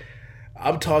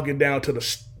 I'm talking down to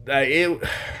the.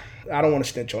 I don't want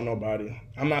to snitch on nobody.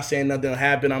 I'm not saying nothing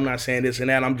happened. I'm not saying this and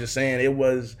that. I'm just saying it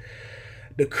was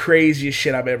the craziest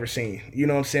shit I've ever seen. You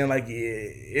know what I'm saying? Like,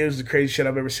 it was the craziest shit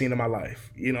I've ever seen in my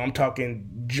life. You know, I'm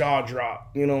talking jaw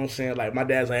drop. You know what I'm saying? Like, my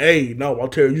dad's like, hey, no, I'll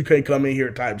tell you, you can't come in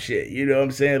here type shit. You know what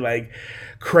I'm saying? Like,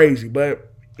 crazy.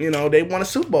 But, you know, they won a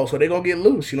Super Bowl, so they going to get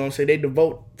loose. You know what I'm saying? They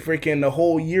devote freaking the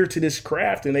whole year to this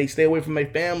craft, and they stay away from their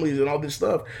families and all this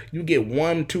stuff. You get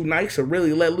 1-2 nights to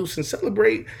really let loose and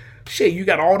celebrate. Shit, you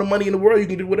got all the money in the world. You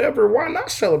can do whatever. Why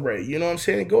not celebrate? You know what I'm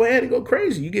saying? Go ahead and go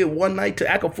crazy. You get one night to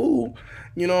act a fool.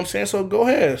 You know what I'm saying? So go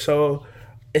ahead. So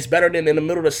it's better than in the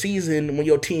middle of the season when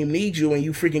your team needs you and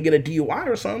you freaking get a DUI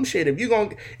or something. Shit, if you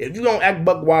gonna act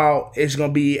buck wild, it's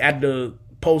gonna be at the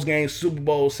post game Super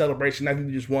Bowl celebration after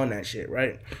you just won that shit,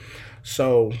 right?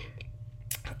 So,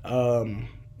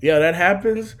 yeah, that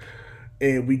happens,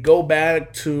 and we go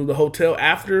back to the hotel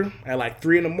after at like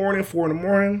 3 in the morning, 4 in the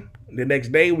morning. The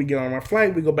next day, we get on our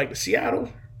flight. We go back to Seattle,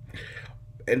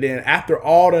 and then after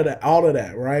all of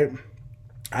that, right?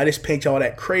 I just paint y'all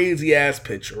that crazy ass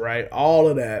picture, right? All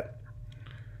of that.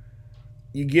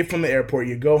 You get from the airport,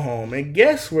 you go home, and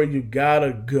guess where you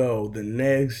gotta go the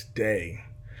next day?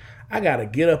 I gotta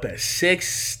get up at 6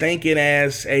 stinking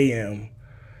ass a.m.,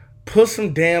 put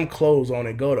some damn clothes on,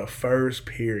 and go to first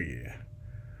period.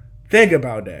 Think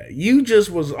about that. You just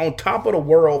was on top of the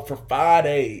world for 5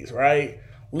 days, right?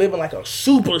 Living like a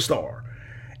superstar.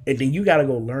 And then you gotta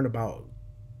go learn about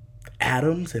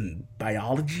atoms and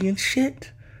biology and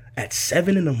shit at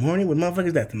 7 in the morning with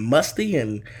motherfuckers that's musty,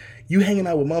 and you hanging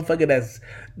out with motherfucker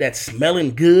that's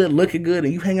smelling good, looking good,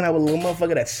 and you hanging out with a little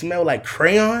motherfucker that smell like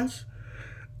crayons.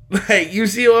 Like, you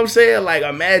see what I'm saying? Like,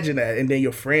 imagine that. And then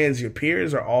your friends, your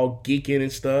peers are all geeking and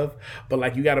stuff. But,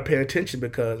 like, you got to pay attention,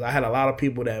 because I had a lot of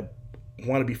people that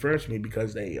want to be friends with me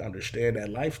because they understand that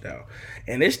lifestyle.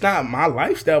 And it's not my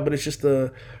lifestyle, but it's just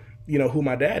who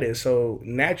my dad is. So,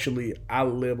 naturally, I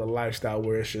live a lifestyle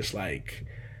where it's just like,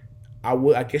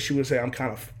 I guess you would say I'm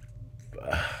kind of,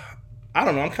 I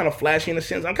don't know, I'm kind of flashy in a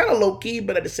sense. I'm kind of low key,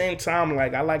 but at the same time,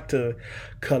 like, I like to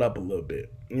cut up a little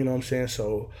bit. You know what I'm saying?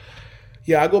 So,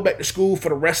 yeah, I go back to school for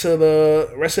the rest of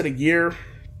the year.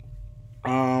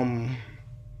 Yeah,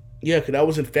 because that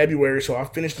was in February, so I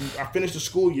finished the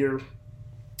school year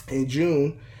in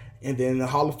June, and then the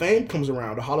Hall of Fame comes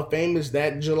around. The Hall of Fame is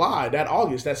that July, that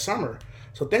August, that summer.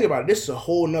 So think about it. This is a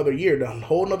whole nother year, the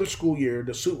whole nother school year.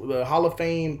 The Hall of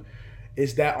Fame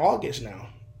is that August now.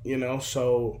 You know,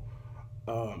 so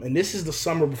and this is the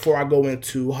summer before I go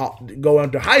into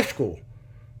high school.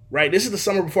 Right, this is the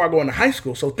summer before I go into high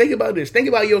school. So think about this. Think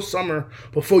about your summer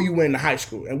before you went into high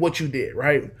school and what you did,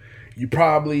 right? You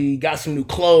probably got some new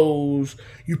clothes.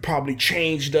 You probably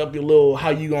changed up your little,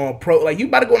 how you gonna like, you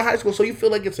about to go into high school, so you feel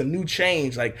like it's a new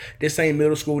change. Like, this ain't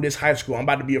middle school, this high school. I'm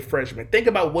about to be a freshman. Think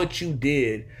about what you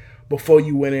did before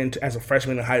you went into as a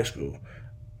freshman in high school.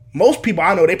 Most people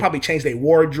I know, they probably changed their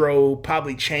wardrobe,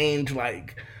 probably changed,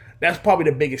 like, that's probably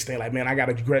the biggest thing. Like, man, I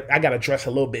gotta dress a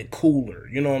little bit cooler.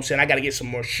 You know what I'm saying? I gotta get some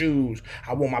more shoes.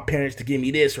 I want my parents to give me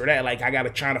this or that. Like, I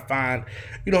gotta try to find,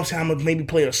 you know what I'm saying? I'm gonna maybe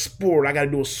play a sport. I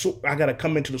gotta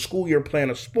come into the school year playing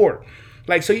a sport.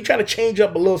 Like, so you try to change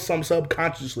up a little something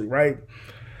subconsciously, right?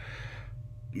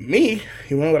 Me,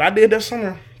 you know what I did that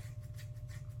summer?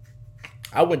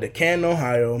 I went to Canton,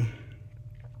 Ohio,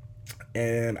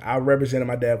 and I represented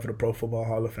my dad for the Pro Football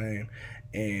Hall of Fame,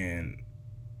 and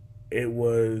it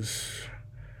was,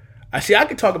 I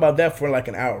could talk about that for like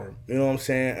an hour. You know what I'm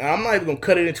saying? And I'm not even going to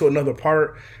cut it into another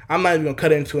part.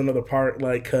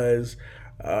 Like, because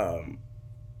I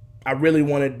really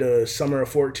wanted the summer of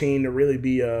 14 to really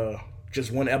be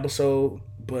just one episode.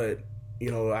 But,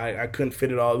 you know, I couldn't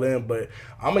fit it all in. But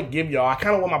I'm going to give y'all, I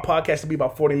kind of want my podcast to be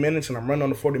about 40 minutes, and I'm running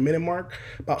on the 40-minute mark,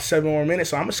 about 7 more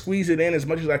minutes. So I'm going to squeeze it in as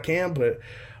much as I can. But,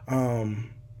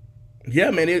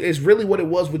 yeah, man, it's really what it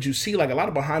was. What you see, like, a lot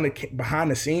of behind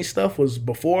the scenes stuff was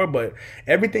before, but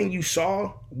everything you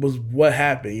saw was what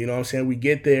happened. You know what I'm saying? We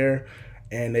get there,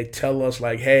 and they tell us,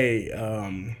 like, hey,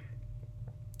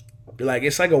 like,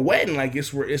 it's like a wedding. Like,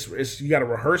 it's you got to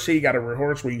rehearse it. You got to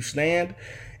rehearse where you stand,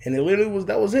 and it literally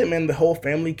that was it, man. The whole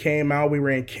family came out. We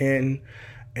were in Canton,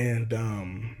 and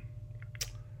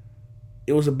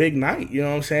it was a big night, you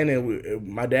know what I'm saying?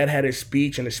 My dad had his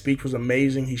speech, and his speech was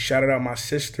amazing. He shouted out my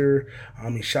sister.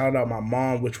 He shouted out my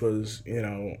mom, which was,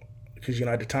 because,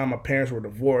 at the time my parents were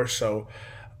divorced. So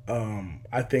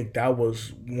I think that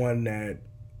was one that,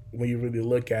 when you really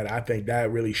look at it, I think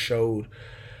that really showed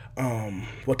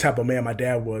what type of man my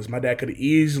dad was. My dad could have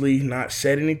easily not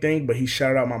said anything, but he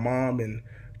shouted out my mom and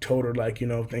told her, like,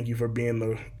 thank you for being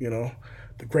the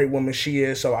great woman she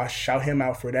is. So I shout him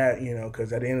out for that,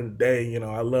 because at the end of the day,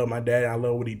 I love my dad. I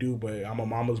love what he do, but I'm a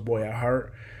mama's boy at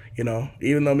heart,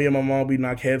 even though me and my mom, we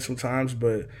knock heads sometimes,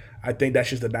 but I think that's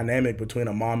just the dynamic between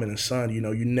a mom and a son.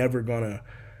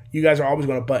 You guys are always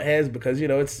going to butt heads because,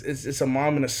 it's a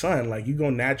mom and a son. Like, you're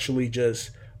going to naturally just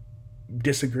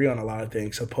disagree on a lot of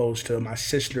things, opposed to my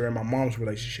sister and my mom's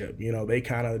relationship. They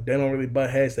don't really butt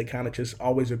heads. They kind of just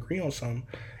always agree on something.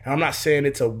 And I'm not saying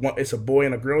it's a boy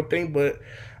and a girl thing, but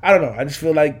I don't know. I just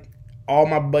feel like all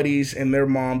my buddies and their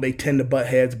mom, they tend to butt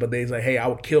heads, but they's like, hey, I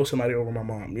would kill somebody over my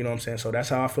mom. You know what I'm saying? So that's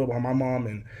how I feel about my mom.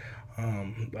 And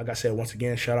like I said, once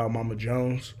again, shout out Mama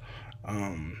Jones.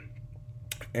 And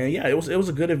yeah, it was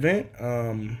a good event.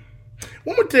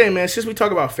 One more thing, man, since we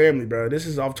talk about family, bro, this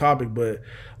is off topic, but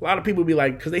a lot of people be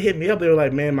like, because they hit me up, they were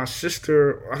like, man, my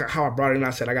sister, how I brought it in, I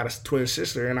said I got a twin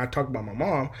sister, and I talked about my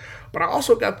mom, but I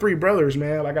also got 3 brothers,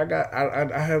 man. Like,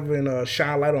 I haven't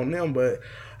shine light on them, but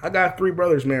I got 3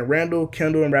 brothers, man, Randall,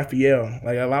 Kendall, and Raphael.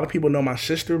 Like, a lot of people know my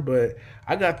sister, but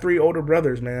I got 3 older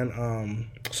brothers, man.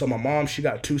 So my mom, she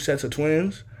got 2 sets of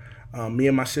twins. Me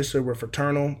and my sister were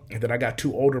fraternal, and then I got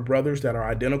 2 older brothers that are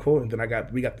identical, and then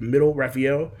we got the middle,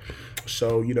 Raphael.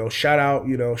 So, shout out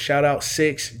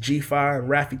 6, G5, and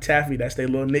Raffy Taffy. That's their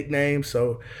little nickname.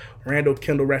 So, Randall,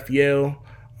 Kendall, Raphael,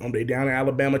 they down in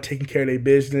Alabama taking care of their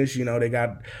business. They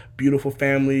got beautiful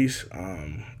families.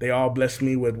 They all blessed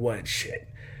me with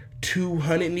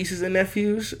 200 nieces and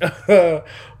nephews. But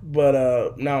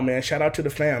no, man, shout out to the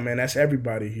fam, man. That's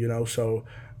everybody, So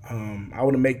I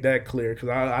want to make that clear, because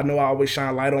I know I always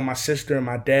shine light on my sister and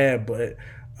my dad, but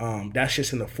that's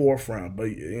just in the forefront. But,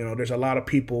 there's a lot of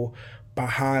people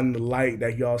behind the light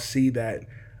that y'all see that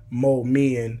mold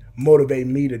me and motivate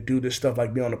me to do this stuff,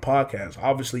 like be on the podcast.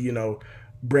 Obviously,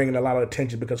 bringing a lot of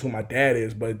attention because who my dad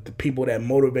is, but the people that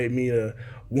motivate me to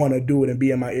want to do it and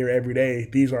be in my ear every day,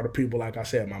 these are the people, like I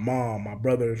said, my mom, my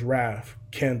brothers, Raph,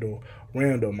 Kendall,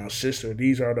 Randall, my sister.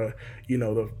 These are the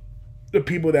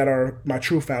people that are my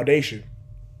true foundation,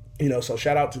 so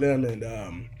shout out to them.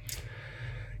 And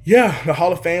yeah, the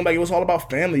Hall of Fame, like, it was all about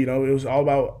family, it was all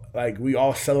about, like, we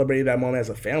all celebrated that moment as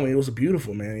a family. It was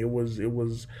beautiful, man. It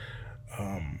was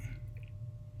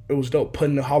dope.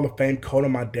 Putting the Hall of Fame coat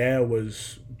on my dad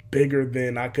was bigger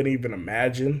than I could even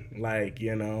imagine. Like,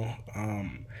 it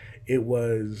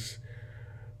was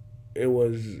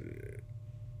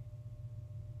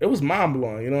mind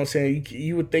blowing. You know what I'm saying?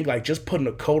 You would think, like, just putting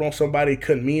a coat on somebody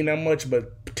couldn't mean that much,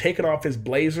 but taking off his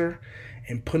blazer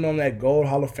and putting on that gold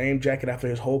Hall of Fame jacket after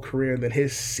his whole career, and then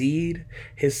his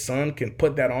son can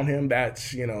put that on him.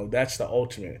 That's the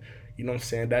ultimate. You know what I'm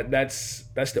saying? That's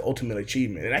the ultimate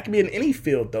achievement. And that can be in any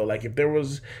field, though. Like,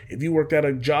 if you worked at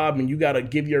a job and you got to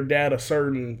give your dad a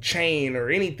certain chain or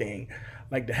anything,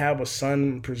 like, to have a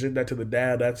son present that to the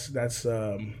dad, that's got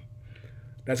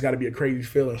to be a crazy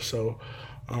feeling. So,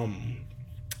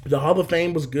 the Hall of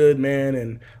Fame was good, man.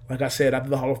 And like I said,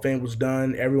 after the Hall of Fame was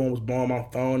done, everyone was blowing my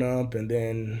phone up, and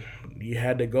then you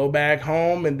had to go back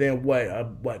home. And then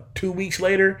 2 weeks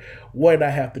later, what did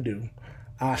I have to do?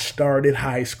 I started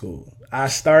high school. And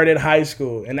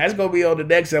that's going to be on the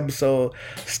next episode,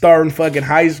 starting fucking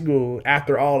high school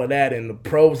after all of that and the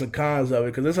pros and cons of it.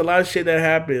 Because there's a lot of shit that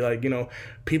happened. Like,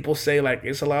 people say, like,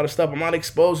 it's a lot of stuff. I'm not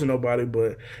exposing nobody,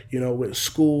 but, with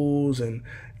schools and,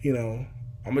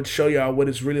 I'm going to show y'all what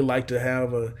it's really like to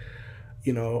have a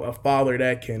father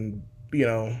that can, I'm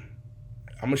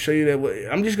going to show you that.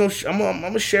 I'm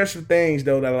going to share some things,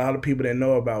 though, that a lot of people didn't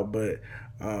know about. But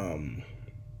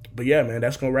yeah, man,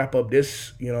 that's going to wrap up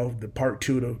this, the part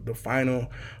 2, the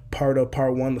final part of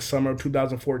part 1, the summer of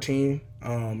 2014.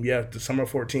 The summer of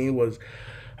 14 was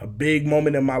a big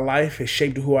moment in my life. It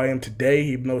shaped who I am today,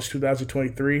 even though it's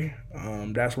 2023.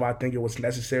 That's why I think it was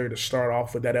necessary to start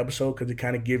off with that episode, because it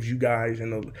kind of gives you guys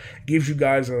and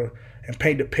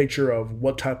paint a picture of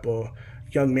what type of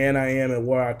young man I am and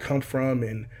where I come from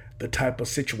and the type of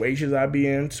situations I be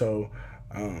in. So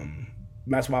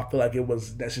that's why I feel like it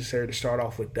was necessary to start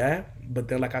off with that. But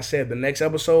then, like I said, the next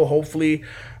episode, hopefully,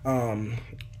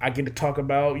 I get to talk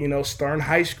about, starting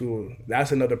high school.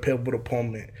 That's another pivotal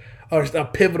moment. Or a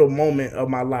pivotal moment of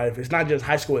my life. It's not just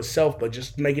high school itself, but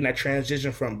just making that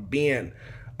transition from being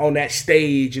on that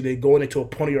stage and then going into a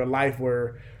point of your life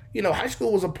where, high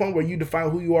school was a point where you define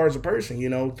who you are as a person.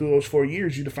 Through those 4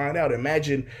 years, you define out.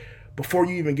 Imagine before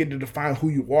you even get to define who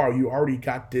you are, you already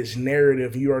got this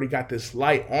narrative, you already got this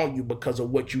light on you because of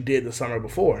what you did the summer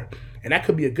before. And that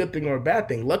could be a good thing or a bad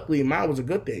thing. Luckily, mine was a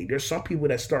good thing. There's some people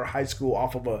that start high school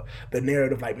off of the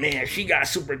narrative like, man, she got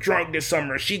super drunk this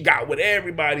summer. She got with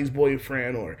everybody's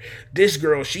boyfriend. Or this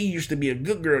girl, she used to be a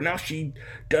good girl. Now she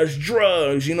does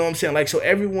drugs. You know what I'm saying? Like, so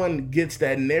everyone gets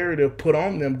that narrative put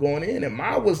on them going in. And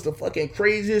mine was the fucking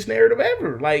craziest narrative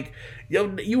ever. Like,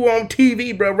 yo, you were on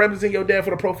TV, bro, representing your dad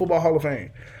for the Pro Football Hall of Fame.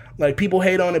 Like, people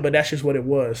hate on it, but that's just what it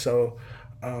was. So,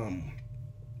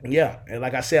 yeah, and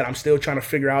like I said, I'm still trying to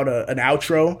figure out an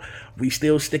outro. We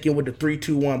still sticking with the 3,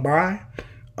 2, 1 bye.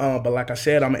 But like I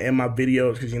said, I'm going to end my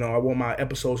videos because, I want my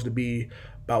episodes to be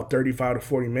about 35 to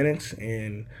 40 minutes.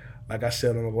 And like I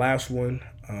said on the last one,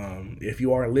 if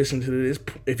you are listening to this,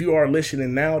 if you are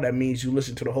listening now, that means you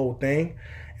listen to the whole thing.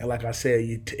 And like I said,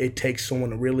 it takes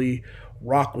someone to really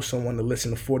rock with someone to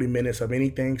listen to 40 minutes of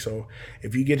anything. So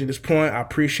if you get to this point, I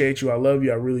appreciate you. I love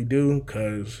you. I really do.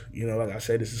 Because, like I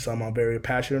said, this is something I'm very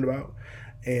passionate about.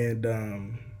 And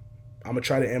I'm going to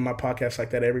try to end my podcast like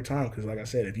that every time. Because like I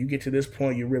said, if you get to this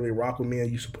point, you really rock with me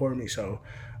and you support me. So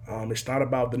it's not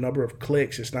about the number of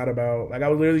clicks. It's not about, like I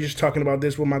was literally just talking about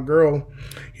this with my girl.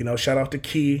 Shout out to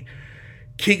Keeks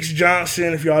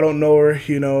Johnson. If y'all don't know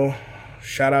her,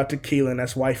 shout out to Keelan,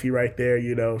 that's wifey right there,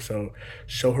 so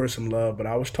show her some love. But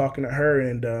I was talking to her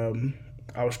and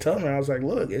I was telling her, I was like,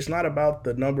 look, it's not about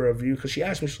the number of views, because she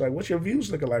asked me, she's like, what's your views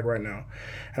looking like right now?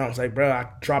 And I was like, bro, I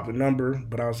dropped a number,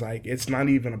 but I was like, it's not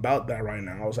even about that right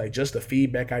now. I was like, just the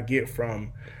feedback I get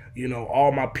from,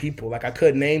 all my people. Like, I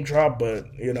could name drop, but,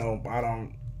 I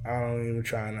don't even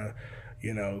try to,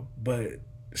 but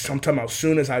sometime as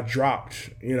soon as I dropped,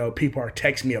 people are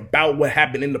texting me about what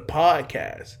happened in the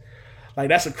podcast. Like,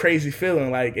 that's a crazy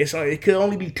feeling. Like, it could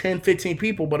only be 10, 15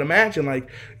 people, but imagine, like,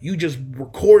 you just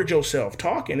record yourself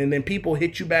talking, and then people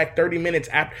hit you back 30 minutes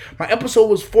after. My episode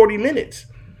was 40 minutes.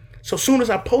 So as soon as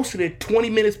I posted it, 20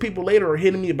 minutes people later are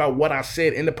hitting me about what I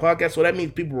said in the podcast. So that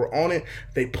means people were on it,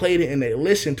 they played it, and they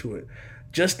listened to it.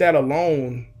 Just that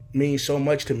alone means so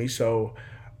much to me. So,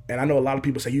 and I know a lot of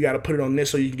people say, you got to put it on this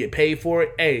so you can get paid for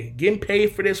it. Hey, getting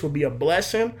paid for this would be a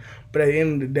blessing, but at the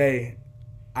end of the day,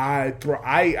 I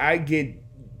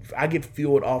get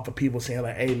fueled off of people saying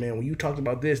like, hey man, when you talked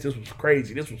about this was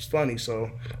crazy, this was funny.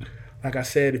 So like I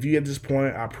said, if you get to this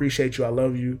point, I appreciate you, I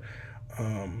love you.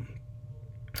 And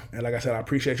like I said, I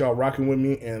appreciate y'all rocking with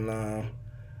me. And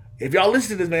if y'all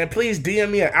listen to this, man, please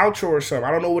DM me an outro or something.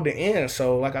 I don't know what to end.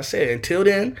 So like I said, until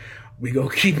then, we go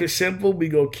keep it simple, we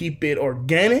go keep it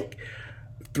organic.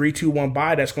 3, 2, 1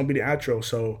 bye, that's gonna be the outro.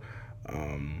 So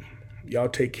y'all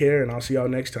take care, and I'll see y'all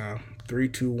next time. 3,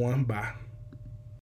 2, 1 bye.